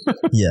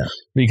 Yeah.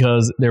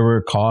 Because there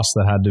were costs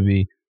that had to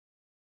be,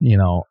 you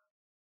know,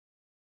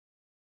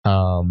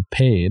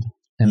 paid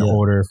in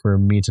order for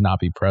me to not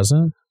be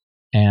present.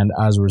 And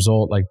as a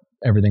result, like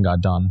everything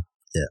got done.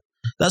 Yeah.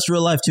 That's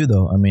real life too,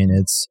 though. I mean,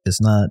 it's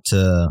not,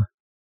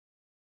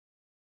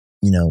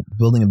 you know,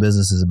 building a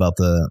business is about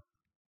the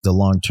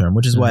long term,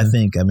 which is why I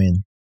think, I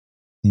mean,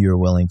 you're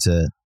willing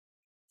to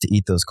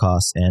eat those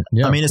costs. And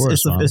I mean, it's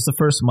the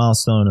first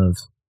milestone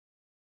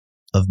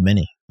of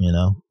many, you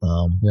know,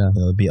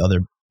 there'll be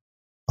other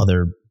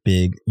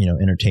big, you know,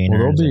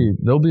 entertainers. Well,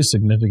 there'll be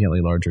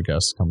significantly larger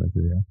guests coming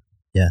through here.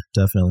 Yeah,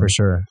 definitely. For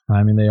sure.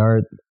 I mean,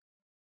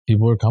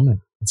 people are coming.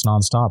 It's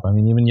nonstop. I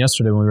mean, even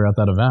yesterday when we were at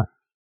that event,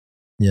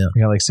 we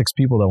got like 6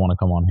 people that want to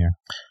come on here.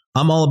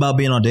 I'm all about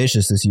being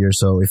audacious this year.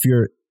 So if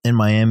you're in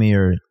Miami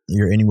or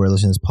you're anywhere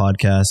listening to this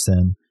podcast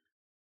and,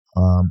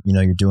 you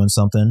know, you're doing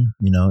something,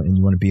 you know, and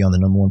you want to be on the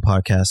 #1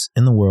 podcast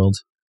in the world,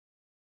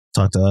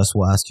 talk to us.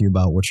 We'll ask you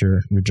about what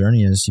your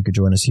journey is. You could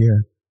join us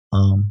here.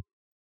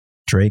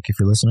 Drake, if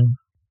you're listening,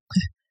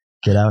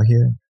 get out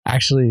here.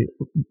 Actually,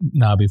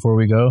 before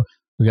we go,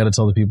 we got to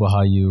tell the people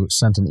how you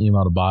sent an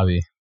email to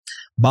Bobby.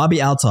 Bobby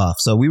Altoff.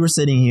 So we were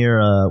sitting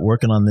here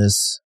working on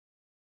this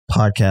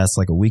podcast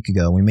like a week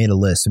ago. We made a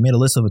list. We made a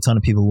list of a ton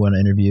of people we want to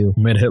interview.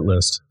 We made a hit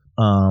list.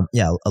 A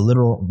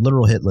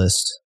literal hit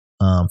list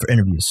for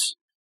interviews.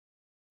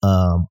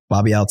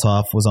 Bobby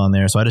Altoff was on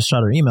there. So I just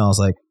shot her email. I was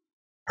like,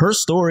 her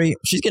story,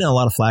 she's getting a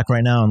lot of flack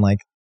right now. And like,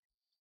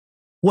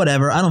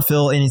 whatever. I don't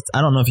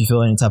know if you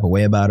feel any type of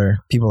way about her.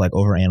 People are like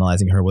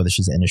overanalyzing her, whether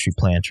she's an industry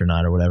plant or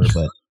not or whatever,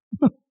 but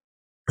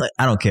like,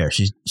 I don't care.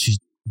 She's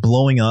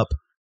blowing up.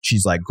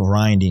 She's like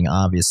grinding,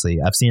 obviously.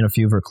 I've seen a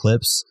few of her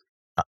clips.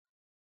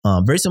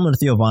 Very similar to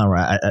Theo Von, where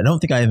I don't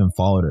think I even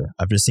followed her.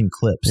 I've just seen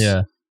clips.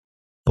 Yeah.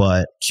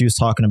 But she was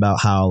talking about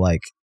how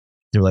like,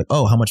 they were like,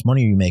 oh, how much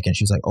money are you making?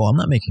 She's like, oh, I'm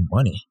not making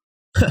money.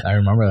 I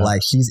remember that.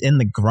 Like she's in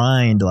the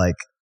grind, like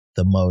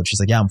the mode. She's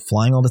like, yeah, I'm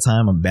flying all the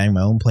time. I'm buying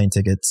my own plane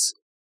tickets.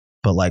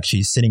 But like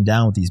she's sitting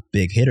down with these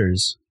big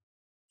hitters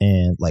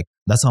and like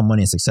that's how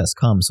money and success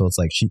comes. So it's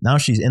like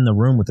she's in the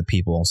room with the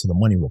people. So the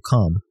money will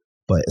come.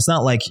 But it's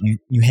not like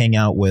you hang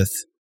out with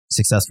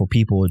successful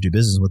people or do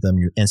business with them.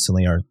 You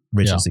instantly are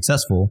rich and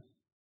successful.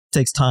 It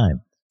takes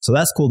time. So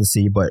that's cool to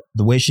see. But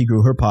the way she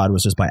grew her pod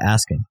was just by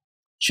asking.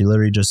 She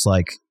literally just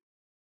I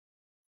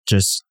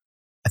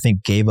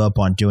think gave up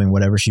on doing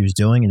whatever she was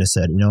doing and just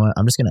said, you know what,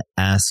 I'm just going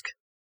to ask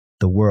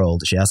the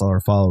world. She asked all her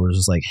followers,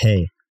 was like,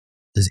 hey,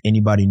 does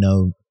anybody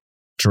know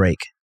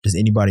Drake? Does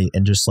anybody?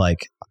 And just like,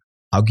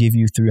 I'll give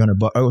you $300.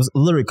 It was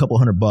literally a couple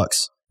 $100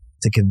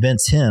 to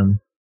convince him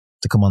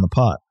to come on the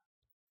pod.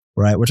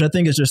 Right. Which I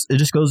think it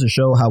just goes to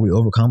show how we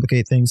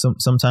overcomplicate things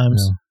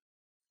sometimes. Yeah.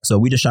 So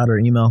we just shot her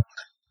an email.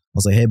 I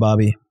was like, hey,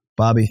 Bobby,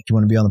 if you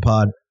want to be on the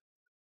pod,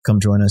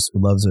 come join us.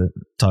 We'd love to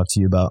talk to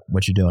you about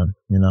what you're doing.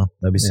 You know,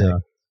 that'd be sick.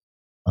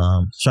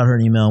 Shot her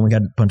an email and we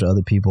got a bunch of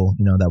other people,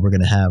 you know, that we're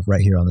going to have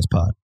right here on this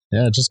pod.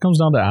 Yeah. It just comes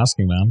down to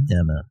asking, man.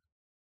 Yeah, man.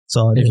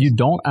 So if you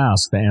don't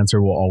ask, the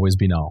answer will always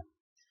be no.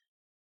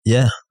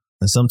 Yeah.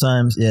 And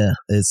sometimes,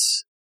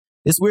 it's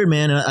weird,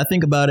 man. And I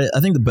think about it. I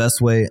think the best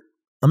way,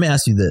 let me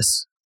ask you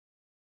this,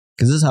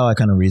 because this is how I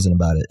kind of reason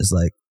about it. It's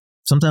like,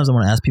 sometimes I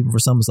want to ask people for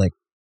something. It's like,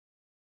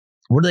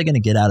 what are they going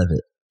to get out of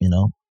it? You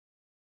know,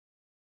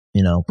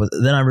 but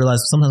then I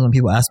realize sometimes when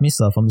people ask me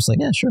stuff, I'm just like,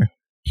 yeah, sure.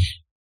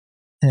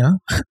 You know?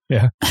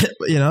 Yeah.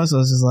 You know, so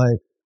it's just like,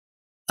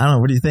 I don't know.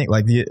 What do you think?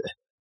 Like,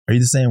 are you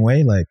the same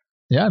way? Like,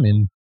 yeah, I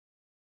mean,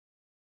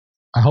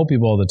 I help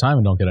people all the time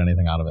and don't get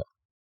anything out of it.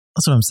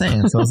 That's what I'm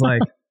saying. So it's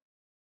like,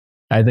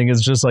 I think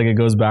it's just like, it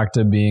goes back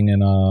to being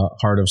in a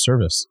heart of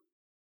service.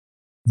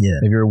 Yeah.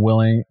 If you're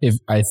willing, if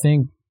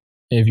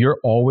you're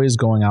always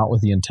going out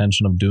with the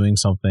intention of doing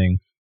something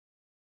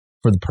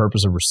for the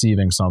purpose of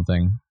receiving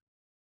something,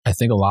 I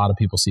think a lot of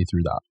people see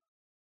through that.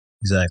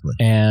 Exactly.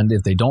 And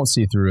if they don't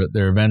see through it,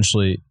 they're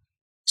eventually,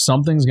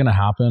 something's going to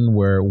happen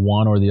where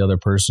one or the other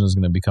person is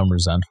going to become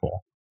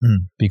resentful.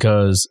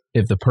 Because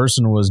if the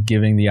person was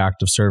giving the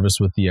act of service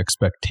with the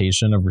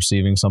expectation of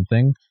receiving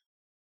something,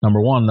 number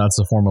one, that's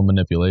a form of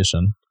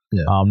manipulation.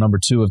 Yeah. Number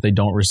two, if they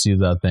don't receive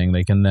that thing,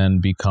 they can then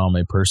become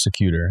a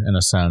persecutor in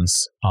a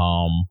sense,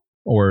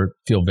 or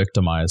feel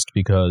victimized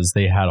because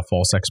they had a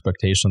false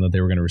expectation that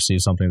they were going to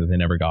receive something that they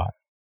never got.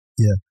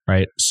 Yeah.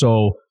 Right.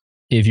 So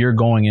if you're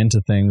going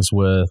into things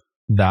with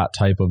that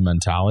type of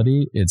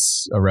mentality,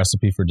 it's a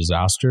recipe for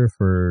disaster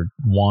for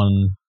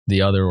one,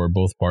 the other, or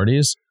both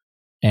parties.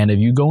 And if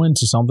you go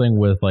into something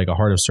with like a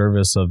heart of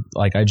service of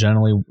like, I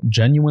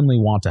genuinely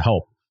want to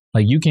help.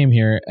 Like you came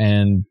here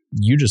and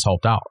you just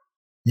helped out.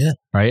 Yeah.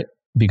 Right.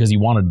 Because you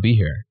wanted to be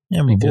here.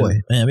 Yeah, I'm a boy.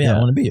 Yeah, I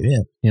want to be here.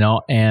 Yeah. You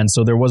know, and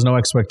so there was no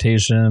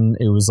expectation.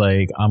 It was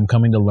like, I'm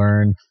coming to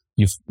learn.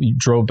 You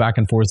drove back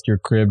and forth to your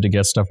crib to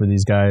get stuff for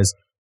these guys.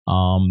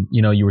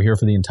 You know, you were here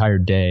for the entire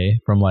day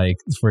from like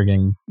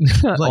frigging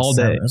all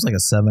day. It was like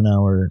a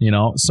 7-hour,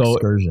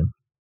 excursion.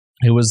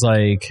 It was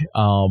like,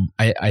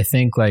 I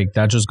think like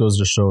that just goes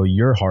to show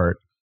your heart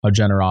of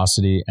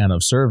generosity and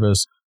of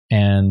service,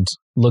 and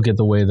look at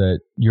the way that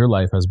your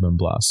life has been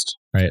blessed.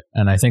 Right.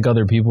 And I think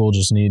other people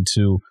just need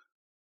to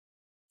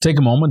take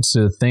a moment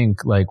to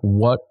think like,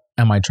 what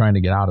am I trying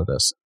to get out of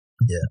this?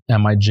 Yeah.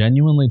 Am I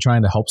genuinely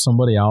trying to help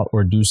somebody out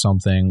or do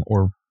something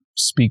or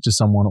speak to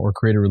someone or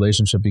create a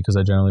relationship because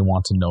I generally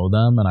want to know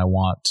them and I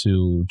want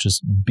to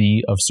just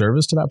be of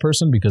service to that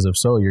person? Because if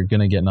so, you're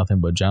going to get nothing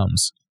but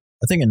gems.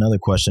 I think another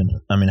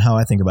question, I mean, how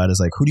I think about it is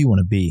like, who do you want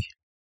to be?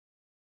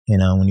 You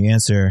know, when you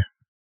answer,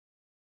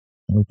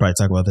 we'll probably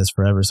talk about this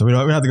forever, so we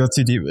don't have to go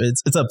too deep.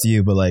 It's up to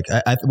you, but like,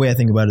 the way I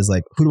think about it is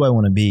like, who do I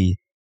want to be?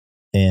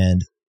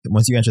 And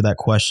once you answer that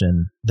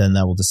question, then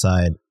that will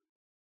decide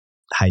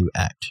how you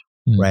act,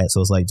 right?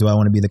 So it's like, do I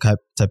want to be the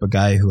type of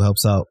guy who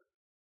helps out,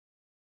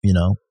 you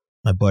know,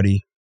 my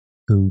buddy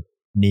who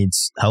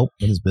needs help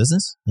in his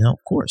business? You know, of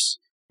course,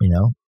 you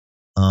know,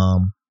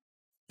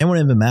 it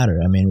wouldn't even matter.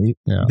 I mean,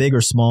 big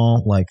or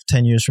small, like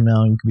 10 years from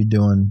now, you could be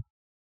doing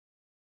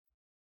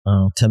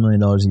 $10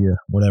 million a year,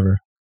 whatever.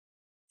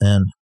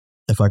 And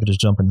if I could just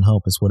jump in and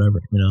help, it's whatever,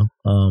 you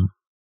know.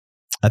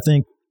 I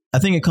think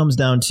it comes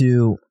down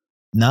to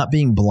not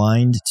being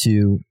blind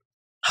to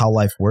how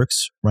life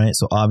works, right?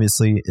 So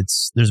obviously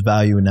there's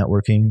value in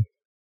networking.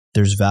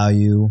 There's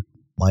value,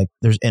 like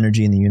there's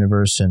energy in the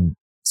universe, and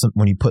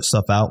when you put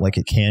stuff out, like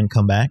it can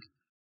come back.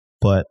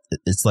 But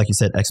it's like you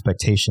said,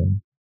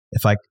 expectation.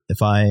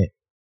 It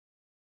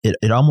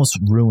almost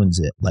ruins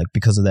it, like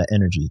because of that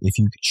energy. If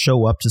you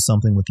show up to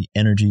something with the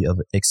energy of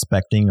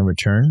expecting a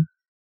return,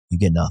 you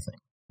get nothing,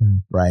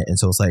 right? And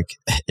so it's like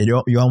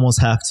you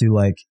almost have to,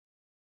 like,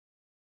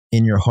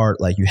 in your heart,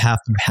 like you have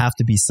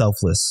to be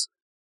selfless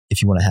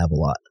if you want to have a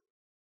lot.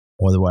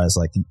 Otherwise,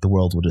 like the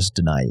world will just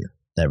deny you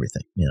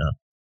everything, you know.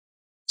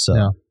 So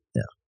yeah.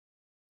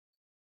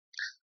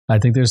 I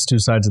think there's two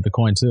sides of the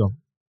coin too.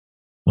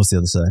 What's the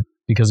other side?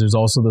 Because there's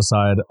also the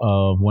side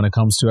of when it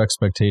comes to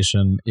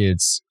expectation,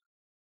 it's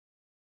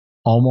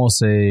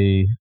almost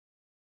a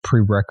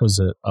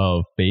prerequisite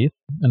of faith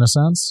in a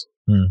sense,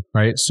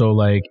 right? So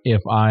like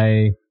if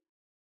I'm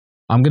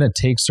going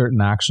to take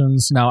certain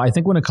actions. Now, I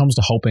think when it comes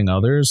to helping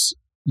others,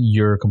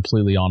 you're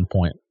completely on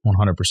point,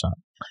 100%,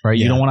 right?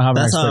 Yeah, you don't want to have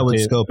an expectation. That's how I would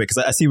scope it, because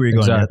I see where you're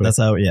going. Exactly. That's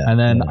how, yeah. And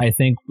then I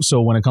think,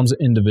 so when it comes to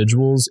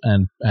individuals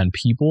and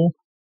people,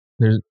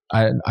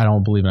 I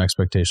don't believe in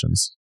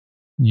expectations.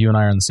 You and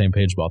I are on the same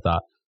page about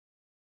that.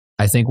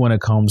 I think when it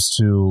comes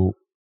to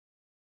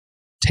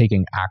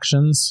taking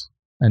actions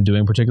and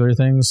doing particular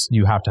things,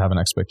 you have to have an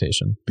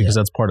expectation, because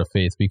that's part of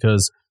faith.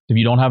 Because if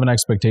you don't have an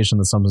expectation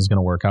that something's going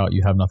to work out,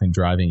 you have nothing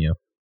driving you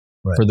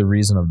for the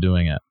reason of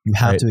doing it. You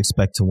have to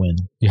expect to win.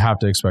 You have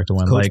to expect to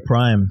win. Coach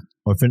Prime,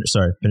 finish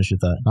your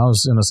thought. I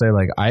was going to say,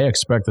 like, I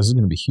expect this is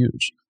going to be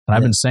huge. And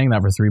I've been saying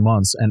that for 3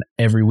 months, and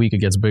every week it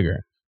gets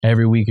bigger.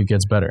 Every week it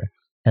gets better.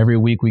 Every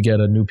week we get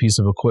a new piece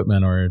of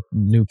equipment or a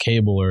new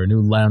cable or a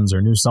new lens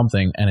or new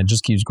something, and it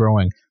just keeps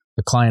growing.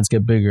 The clients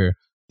get bigger.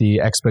 The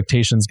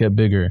expectations get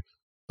bigger,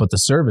 but the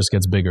service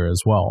gets bigger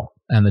as well.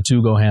 And the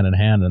two go hand in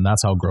hand, and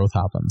that's how growth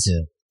happens.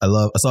 Yeah. I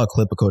saw a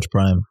clip of Coach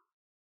Prime.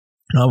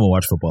 I don't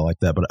watch football like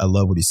that, but I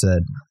love what he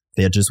said.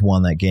 They had just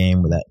won that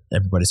game where that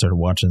everybody started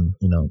watching,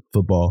 you know,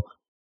 football.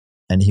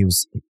 And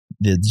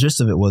the gist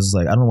of it was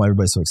like, I don't know why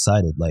everybody's so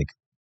excited. Like,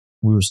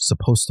 we were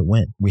supposed to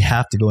win. You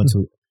have to go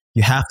into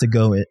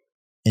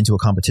a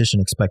competition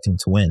expecting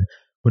to win,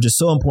 which is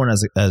so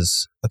important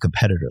as a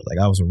competitor.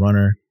 Like, I was a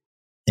runner,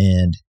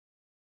 and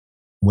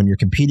when you're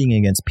competing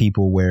against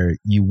people where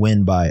you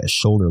win by a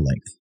shoulder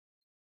length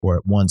or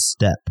at one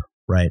step,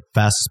 right?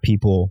 Fastest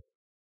people.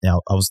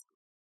 Now, I was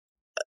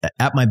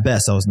at my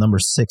best. I was number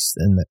 6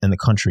 in the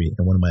country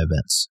in one of my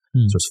events.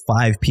 So there's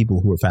 5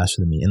 people who were faster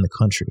than me in the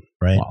country,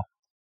 right? Wow.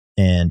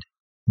 And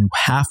you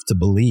have to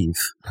believe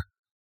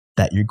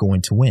that you're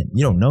going to win.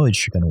 You don't know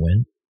that you're going to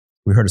win.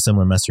 We heard a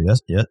similar message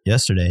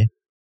yesterday.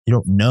 You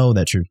don't know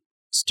that your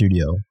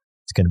studio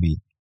is going to be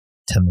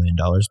 $10 million,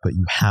 but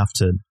you have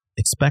to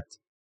expect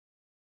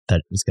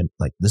that it's going to,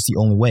 like, this is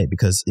the only way.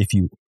 Because if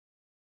you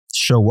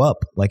show up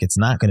like it's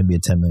not going to be a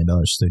 $10 million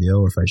studio,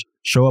 or if I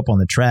show up on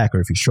the track,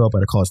 or if you show up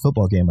at a college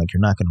football game like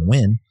you're not going to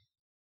win,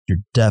 you're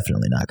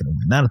definitely not going to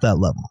win. Not at that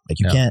level. Like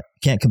you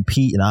can't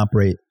compete and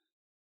operate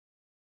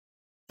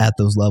at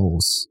those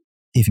levels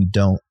if you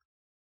don't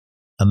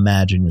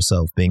imagine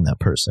yourself being that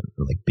person,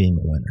 or like being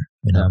a winner.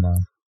 You know,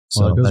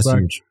 so that's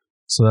huge.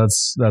 So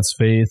that's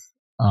faith.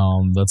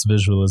 That's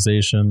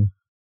visualization.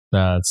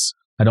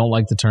 I don't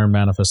like the term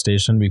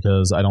manifestation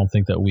because I don't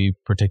think that we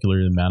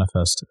particularly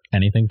manifest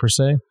anything per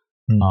se.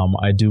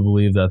 I do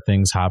believe that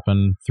things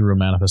happen through a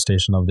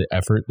manifestation of the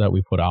effort that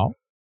we put out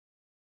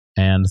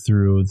and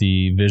through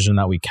the vision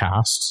that we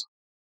cast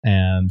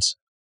and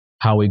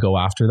how we go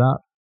after that,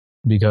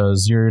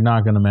 because you're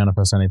not going to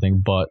manifest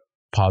anything but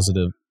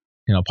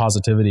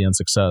positivity and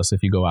success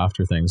if you go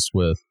after things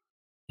with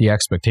the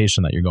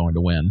expectation that you're going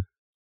to win.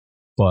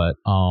 But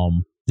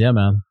yeah,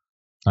 man,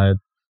 I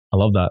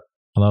love that.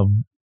 I love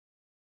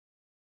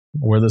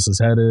where this is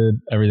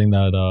headed, everything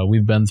that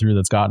we've been through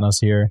that's gotten us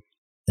here.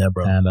 Yeah,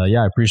 bro. And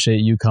I appreciate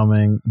you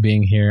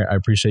being here. I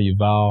appreciate you,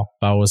 Val.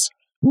 Val was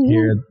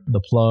here,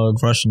 the plug.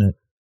 Crushing it.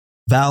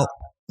 Val,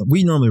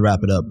 we normally wrap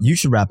it up. You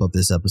should wrap up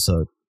this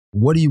episode.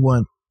 What do you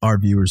want our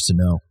viewers to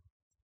know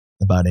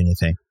about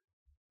anything?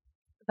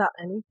 About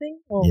anything?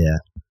 Well, yeah.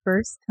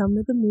 First, come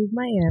to the Move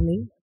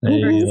Miami.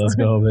 Hey, let's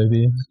go,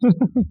 baby.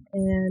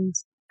 And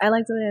I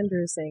liked what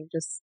Andrew was saying,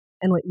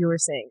 and what you were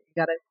saying.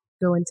 You got to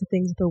go into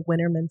things with a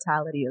winner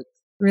mentality. It's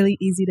really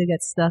easy to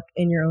get stuck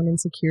in your own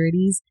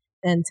insecurities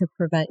and to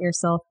prevent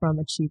yourself from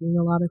achieving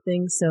a lot of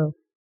things. So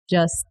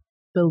just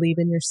believe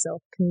in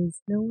yourself,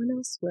 because no one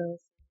else will.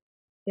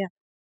 Yeah,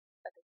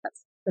 I think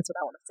that's what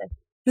I want to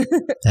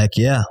say. Heck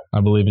yeah.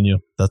 I believe in you.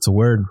 That's a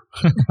word.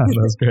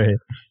 That's great.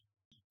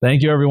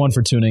 Thank you, everyone,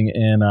 for tuning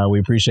in. We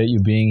appreciate you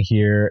being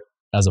here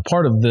as a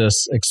part of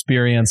this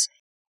experience.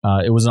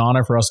 It was an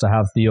honor for us to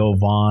have Theo,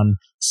 Vaughn,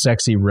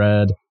 Sexy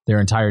Red, their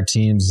entire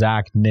team,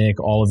 Zach, Nick,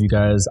 all of you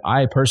guys.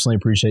 I personally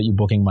appreciate you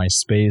booking my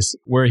space.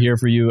 We're here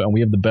for you, and we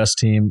have the best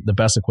team, the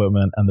best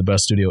equipment, and the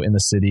best studio in the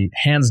city,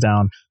 hands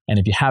down. And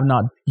if you have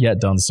not yet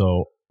done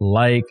so,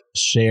 like,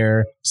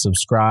 share,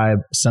 subscribe,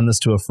 send this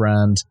to a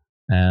friend,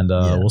 and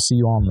we'll see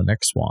you on the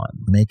next one.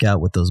 Make out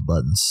with those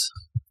buttons.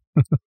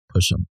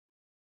 Push them.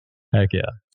 Heck yeah.